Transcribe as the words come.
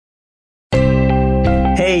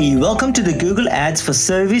Hey, welcome to the Google Ads for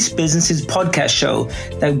Service Businesses podcast show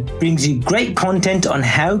that brings you great content on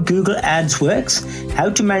how Google Ads works, how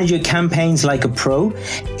to manage your campaigns like a pro,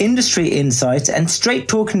 industry insights, and straight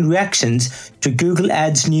talking reactions to Google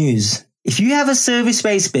Ads news. If you have a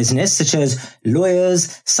service-based business such as lawyers,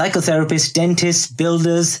 psychotherapists, dentists,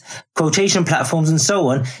 builders, quotation platforms, and so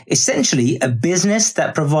on, essentially a business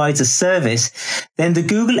that provides a service, then the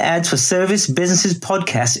Google Ads for Service Businesses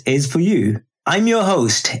podcast is for you. I'm your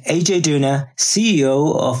host, AJ Duna,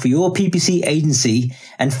 CEO of Your PPC Agency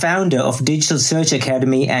and founder of Digital Search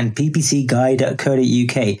Academy and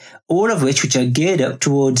ppcguide.co.uk, all of which are geared up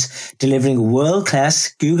towards delivering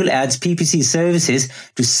world-class Google Ads PPC services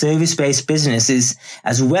to service-based businesses,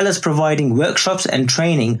 as well as providing workshops and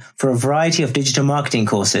training for a variety of digital marketing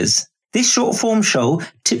courses. This short-form show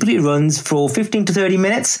typically runs for 15 to 30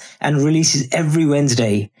 minutes and releases every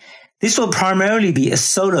Wednesday. This will primarily be a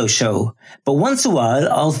solo show, but once in a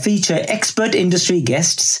while I'll feature expert industry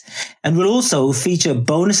guests and will also feature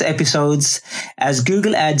bonus episodes as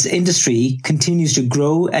Google Ads industry continues to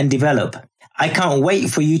grow and develop. I can't wait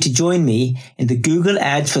for you to join me in the Google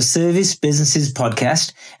Ads for Service Businesses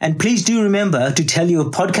podcast, and please do remember to tell your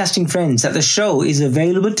podcasting friends that the show is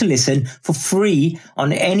available to listen for free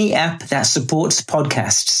on any app that supports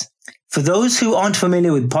podcasts. For those who aren't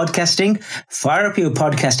familiar with podcasting, fire up your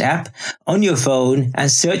podcast app on your phone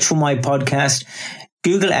and search for my podcast,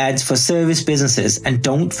 Google Ads for Service Businesses, and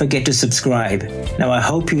don't forget to subscribe. Now, I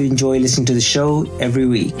hope you enjoy listening to the show every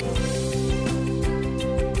week.